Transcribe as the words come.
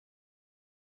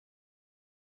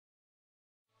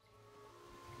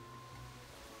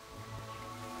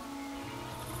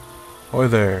Hi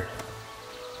there,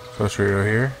 Sorcerer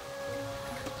here,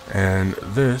 and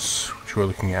this, which we're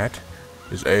looking at,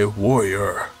 is a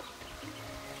warrior.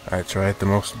 That's right, the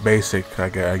most basic, I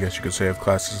guess you could say, of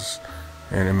classes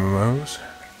and MMOs.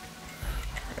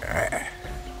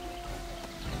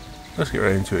 Let's get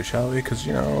right into it, shall we? Because,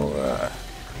 you know,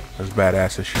 as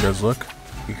badass as she does look,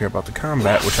 we care about the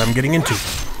combat, which I'm getting into.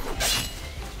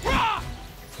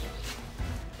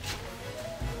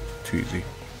 Too easy.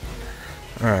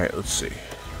 Alright, let's see.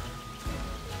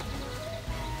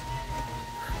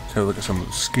 Let's have a look at some of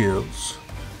the skills.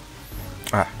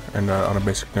 And on a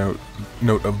basic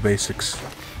note of basics.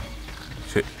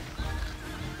 Shit.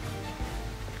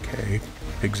 Okay,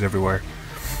 pigs everywhere.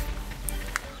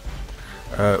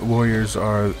 Warriors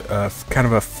are kind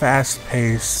of a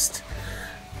fast-paced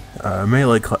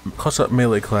melee close-up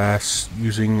melee class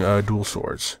using dual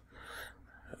swords,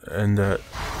 and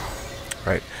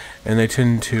right, and they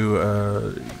tend to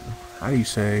how do you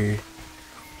say?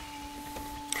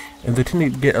 And they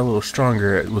tend to get a little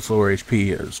stronger with lower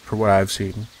HP, as per what I've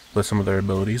seen with some of their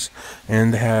abilities,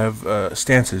 and they have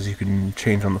stances you can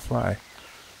change on the fly,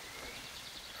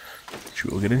 which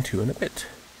we'll get into in a bit.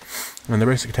 And the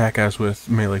basic attack, as with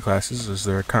melee classes, is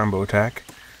their combo attack,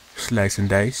 slice and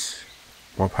dice,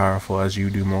 more powerful as you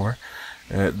do more.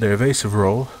 Their evasive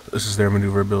roll, this is their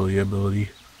maneuverability ability,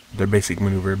 their basic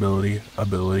maneuverability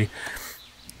ability,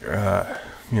 you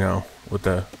know, with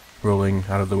the rolling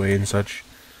out of the way and such.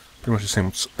 Pretty much the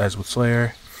same as with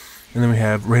Slayer. And then we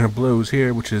have Rain of Blows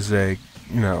here, which is a,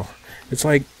 you know, it's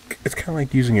kind of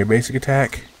like using your basic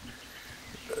attack,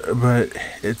 but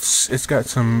it's got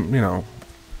some, you know,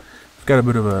 it's got a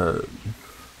bit of a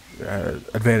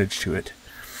advantage to it,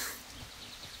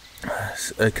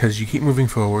 because you keep moving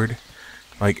forward,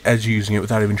 like as you're using it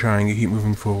without even trying. You keep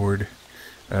moving forward,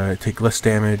 take less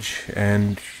damage,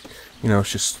 and you know,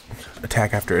 it's just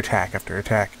attack after attack after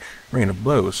attack. Rain of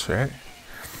Blows, right?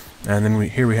 And then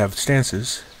here we have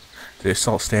stances. The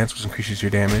assault stance, which increases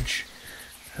your damage,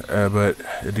 but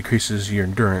it decreases your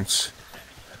endurance.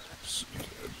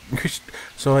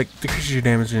 So like decreases your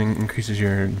damage and increases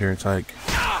your endurance. Like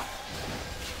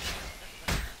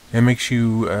it makes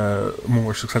you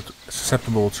more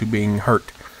susceptible to being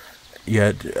hurt.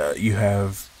 Yet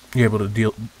you're able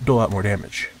to dole out more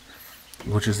damage,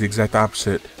 which is the exact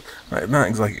opposite.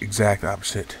 Not like exact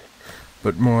opposite,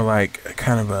 but more like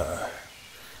kind of a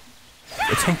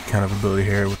tanky kind of ability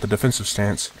here with the defensive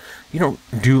stance. You don't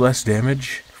do less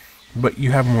damage, but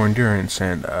you have more endurance,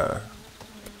 and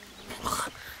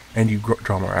you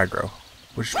draw more aggro,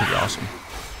 which is pretty awesome.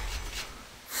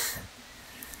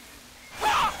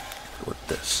 With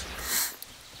this,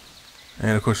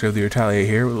 and of course we have the Retaliate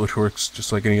here, which works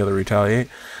just like any other Retaliate.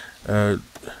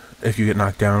 If you get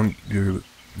knocked down, your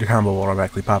combo will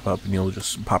automatically pop up, and you'll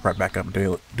just pop right back up,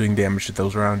 doing damage to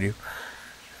those around you.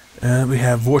 We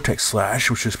have Vortex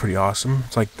Slash, which is pretty awesome.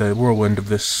 It's like the whirlwind of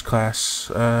this class.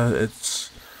 It's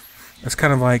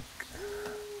kind of like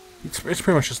it's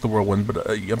pretty much just the whirlwind, but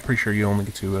I'm pretty sure you only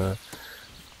get to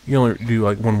you only do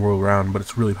like one whirl round, but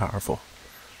it's really powerful.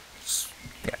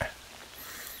 Yeah.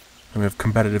 And we have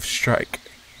Combative Strike,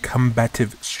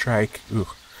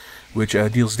 which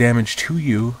deals damage to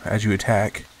you as you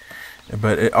attack,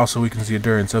 but it also weakens the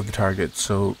endurance of the target.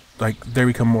 So like they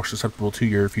become more susceptible to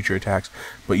your future attacks,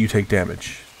 but you take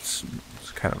damage. It's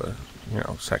kind of a, you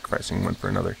know, sacrificing one for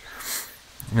another.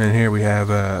 And here we have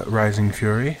Rising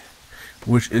Fury,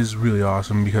 which is really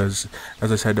awesome because,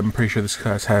 as I said, I'm pretty sure this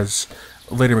class has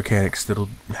later mechanics that'll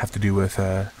have to do with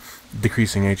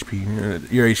decreasing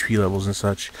HP, your HP levels and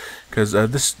such. Because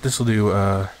this will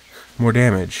do more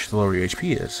damage the lower your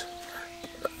HP is.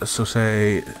 So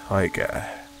say like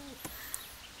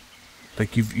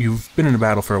you've been in a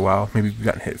battle for a while, maybe you've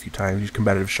gotten hit a few times, you've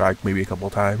combative strike maybe a couple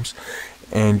of times,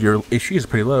 and your HP is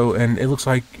pretty low, and it looks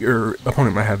like your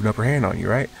opponent might have an upper hand on you,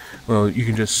 right? Well, you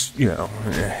can just, you know,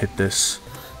 hit this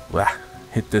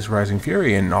Rising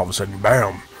Fury, and all of a sudden,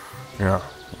 bam! You know,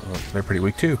 they're pretty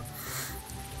weak too.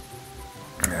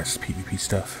 That's PvP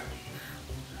stuff.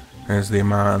 There's the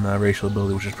Amon racial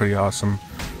ability, which is pretty awesome.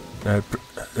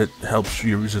 It helps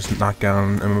you resist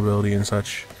knockdown, immobility, and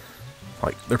such.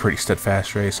 Like, they're pretty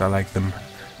steadfast race. I like them.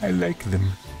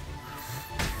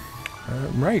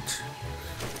 Right.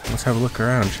 Let's have a look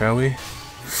around, shall we?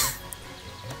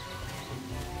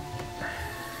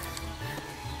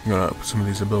 I'm gonna put some of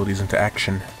these abilities into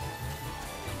action.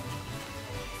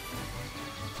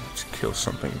 Let's kill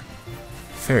something.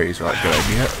 Fairies are a good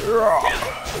idea.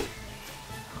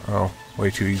 Oh,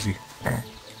 way too easy.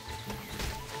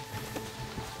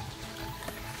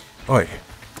 Oi.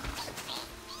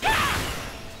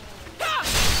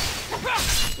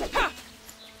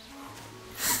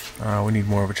 We need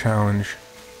more of a challenge.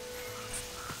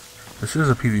 This is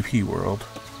a PvP world.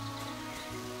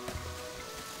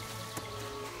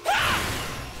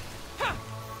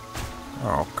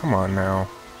 Oh, come on now.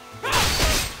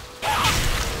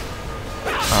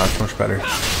 Ah, it's much better.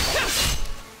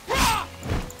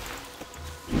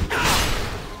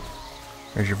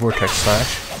 There's your vortex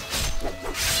slash.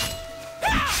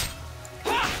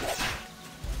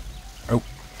 Oh.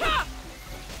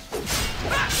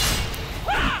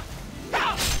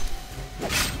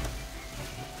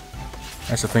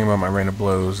 That's the thing about my random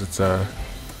blows. It's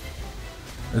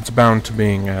bound to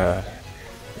being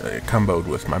comboed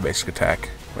with my basic attack,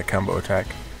 my combo attack.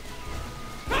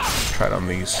 Try it on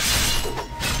these.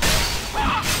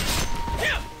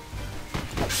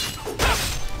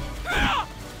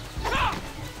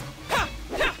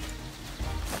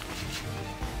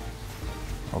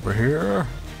 Over here.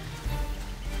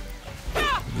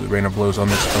 The rain of blows on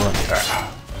this fella. Ah.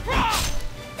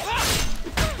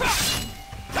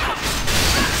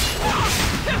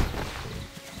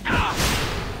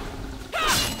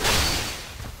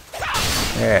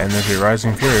 Yeah, and there's your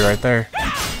Rising Fury right there.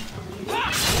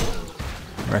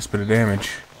 Nice bit of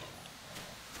damage.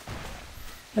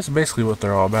 That's basically what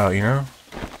they're all about, you know?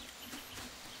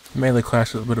 Melee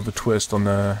class is a bit of a twist on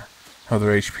how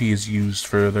their HP is used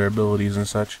for their abilities and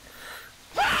such.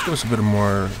 Let's give us a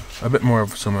bit more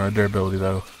of some durability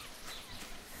though.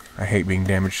 I hate being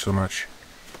damaged so much.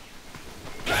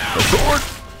 The sword!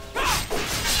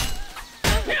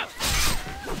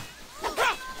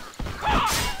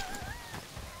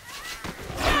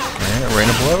 Okay, rain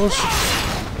of blows.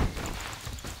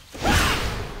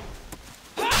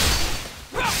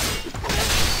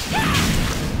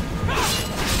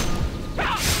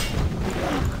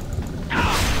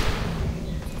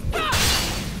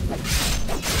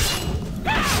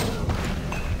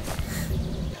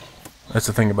 That's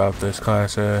the thing about this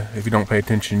class, if you don't pay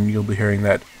attention, you'll be hearing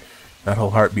that whole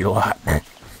heartbeat a lot.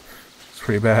 It's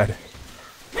pretty bad.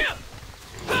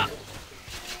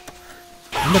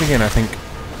 And then again, I think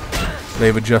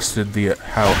they've adjusted the,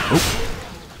 oh!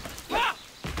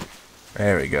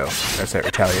 There we go. That's that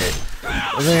retaliate.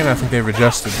 And then I think they've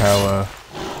adjusted how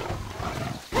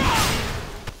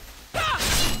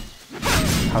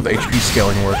the HP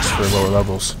scaling works for lower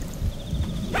levels.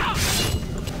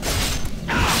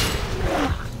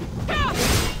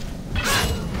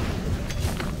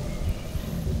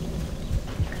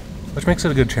 Which makes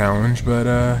it a good challenge, but,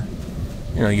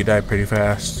 you know, you die pretty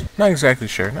fast. Not exactly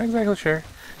sure,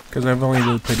 because I've only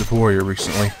really played with Warrior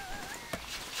recently.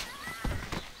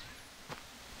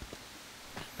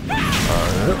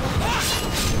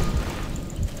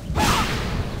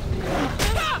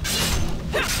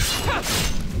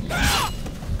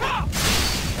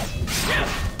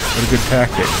 What a good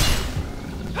tactic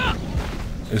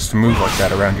is to move like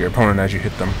that around your opponent as you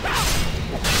hit them.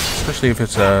 Especially if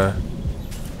it's a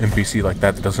NPC like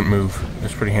that doesn't move.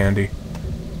 It's pretty handy.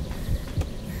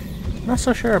 Not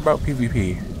so sure about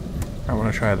PvP. I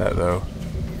want to try that though.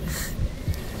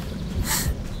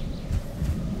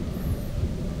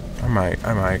 I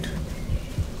might.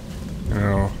 You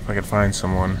know, if I could find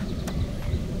someone.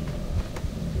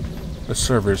 This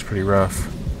server is pretty rough.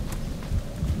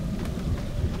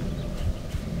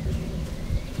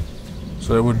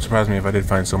 So it wouldn't surprise me if I did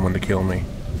find someone to kill me.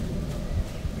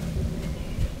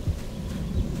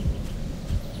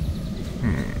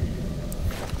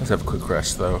 Let's have a quick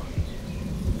rest, though.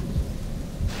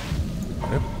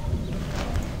 Yep.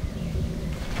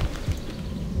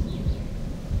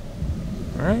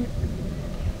 Alright.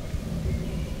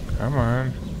 Come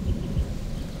on.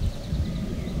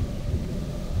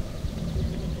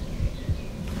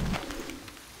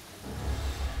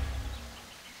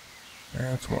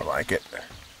 That's more like it.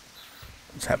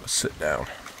 Let's have a sit down.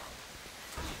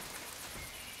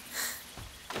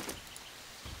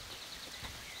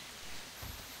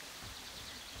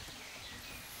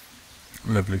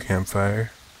 Lovely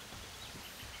campfire.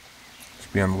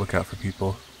 Just be on the lookout for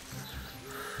people.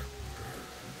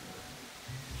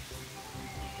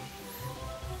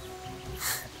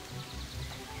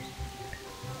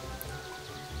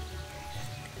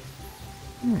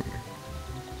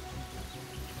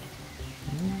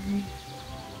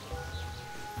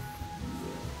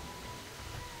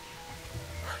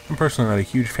 I'm personally not a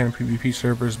huge fan of PvP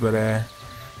servers, but they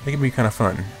can be kind of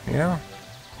fun, you know?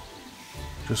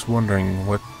 Just wondering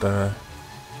what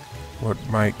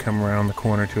might come around the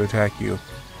corner to attack you,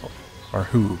 or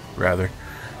who, rather.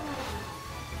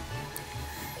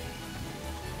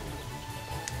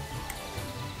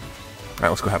 Alright,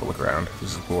 let's go have a look around.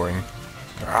 This is boring.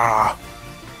 Ah!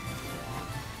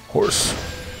 Horse.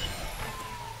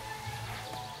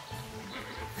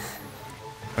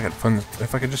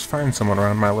 if I could just find someone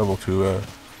around my level to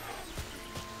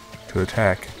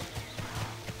attack.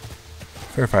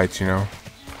 Fair fights, you know.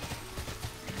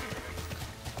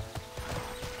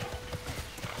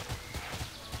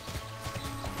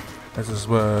 As is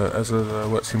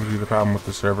what seems to be the problem with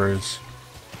the server is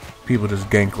people just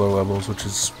gank low levels, which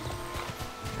is,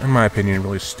 in my opinion,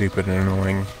 really stupid and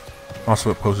annoying. Also,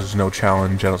 it poses no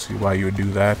challenge. I don't see why you would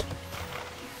do that.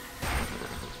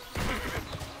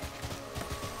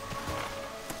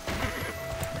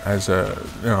 As you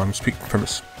know, I'm speaking from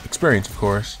experience, of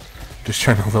course. Just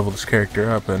trying to level this character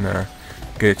up and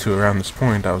get it to around this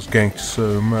point. I was ganked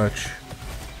so much.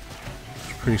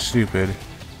 It's pretty stupid.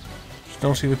 Just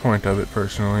don't see the point of it,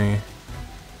 personally.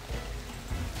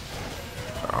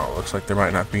 Oh, looks like there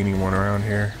might not be anyone around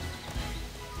here.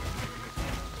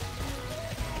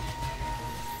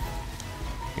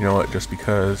 You know what? Just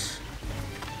because.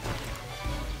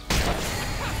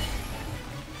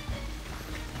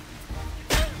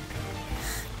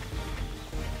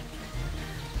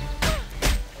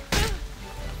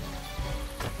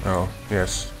 Oh,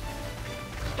 yes.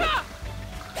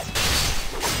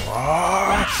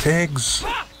 Ah, pigs!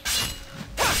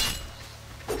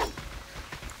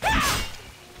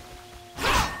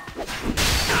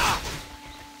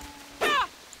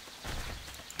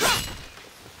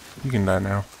 You can die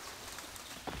now.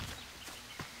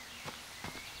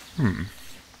 Am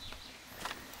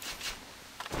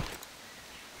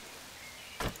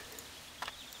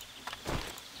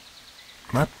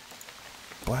I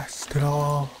blasted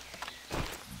all?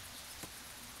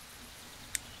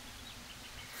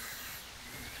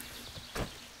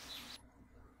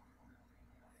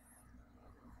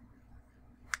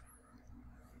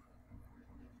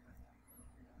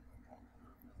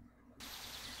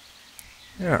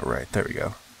 Yeah, right, there we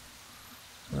go.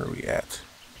 Where are we at?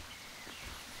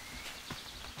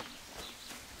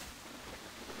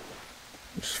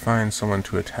 Just find someone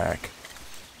to attack.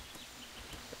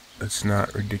 It's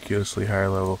not ridiculously high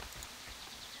level.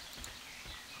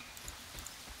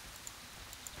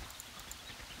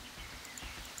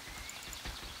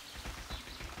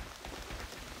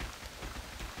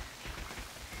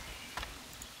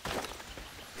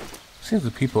 Seems the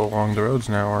people along the roads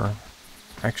now are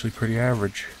actually pretty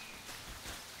average.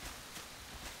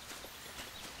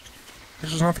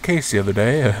 This was not the case the other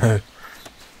day.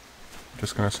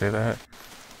 Just gonna say that.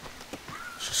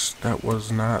 Just that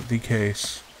was not the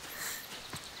case.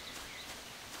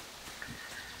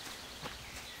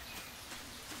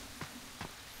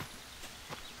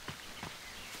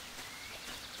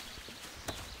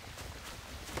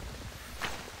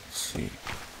 Let's see.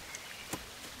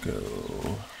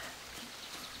 Go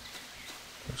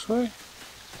this way.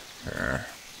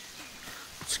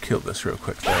 Let's kill this real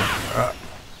quick though.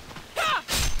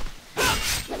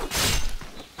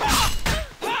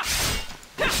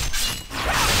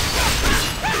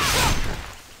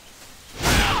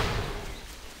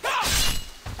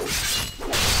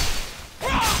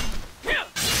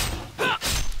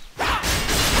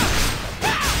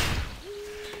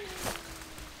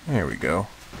 There we go.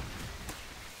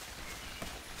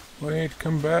 Wait,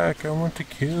 come back. I want to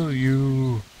kill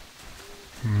you.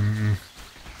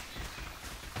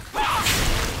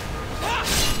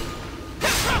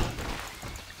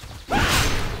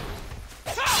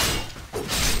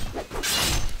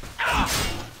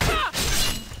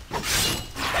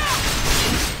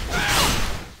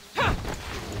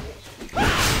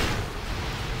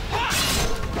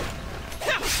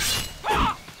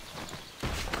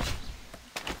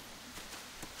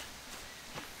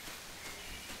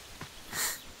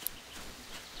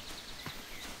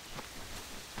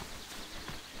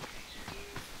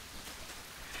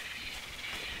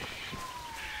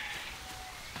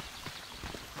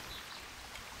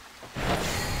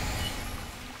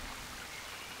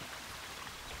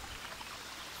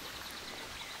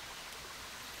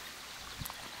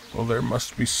 Well, there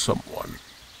must be someone.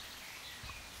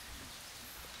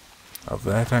 Of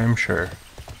that I'm sure.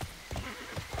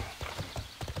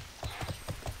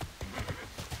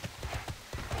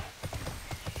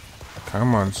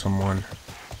 Come on, someone.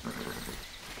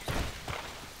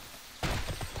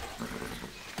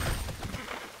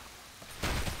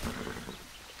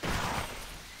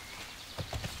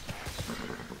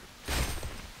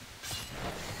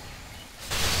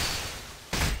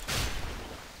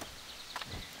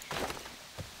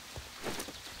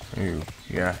 Ooh,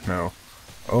 yeah, no.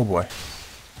 Oh boy.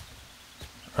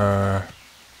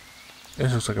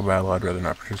 This looks like a battle I'd rather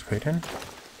not participate in.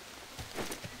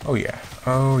 Oh yeah.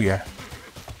 Oh yeah.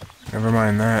 Never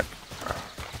mind that.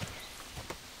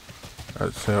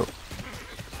 So,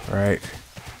 right.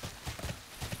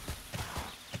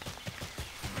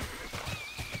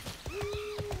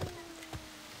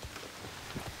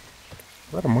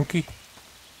 Was that a monkey?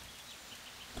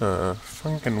 The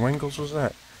funkin' Wangles was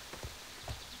that?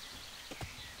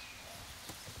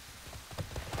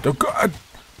 Oh God!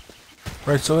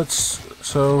 Right, so that's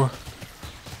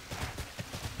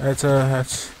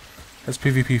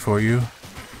PvP for you.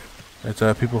 It's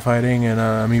people fighting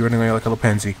and me running away like a little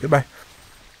pansy. Goodbye.